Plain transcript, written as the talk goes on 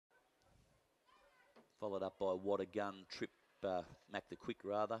Followed up by What a Gun, Mac the Quick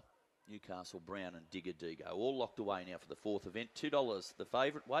rather. Newcastle Brown and Digger Digo. All locked away now for the fourth event. $2 the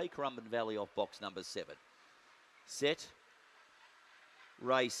favourite way. Currumbin Valley off box number 7. Set.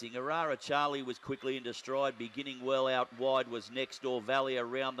 Racing. Arara Charlie was quickly into stride. Beginning well out wide was Next Door Valley.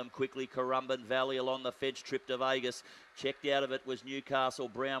 Around them quickly Currumbin Valley along the fence. Trip to Vegas. Checked out of it was Newcastle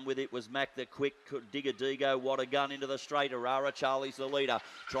Brown. With it was Mac the Quick. Digger Digo. What a Gun into the straight. Arara Charlie's the leader.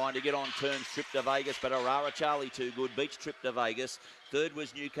 Trying to get on turns. Trip to Vegas. But Arara Charlie too good. Beats Trip to Vegas. Third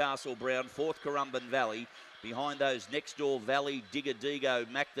was Newcastle Brown. Fourth Currumbin Valley. Behind those Next Door Valley, Digger Digo,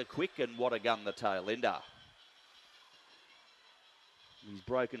 Mac the Quick and What a Gun the tail ender. He's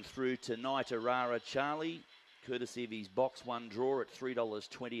broken through tonight, Arara Charlie, courtesy of his box one draw at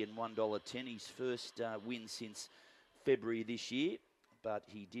 $3.20 and $1.10. His first win since February this year, but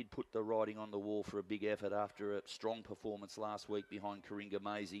he did put the writing on the wall for a big effort after a strong performance last week behind Coringa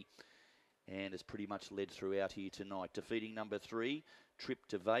Maisie, and has pretty much led throughout here tonight. Defeating number 3, Trip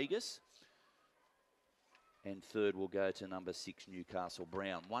to Vegas. And third will go to number 6, Newcastle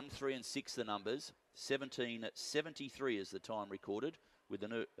Brown. 1, 3 and 6 the numbers. 17.73 is the time recorded, with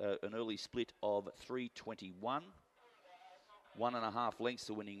an early split of 3:21. 1.5 lengths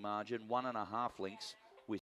the winning margin. 1.5 lengths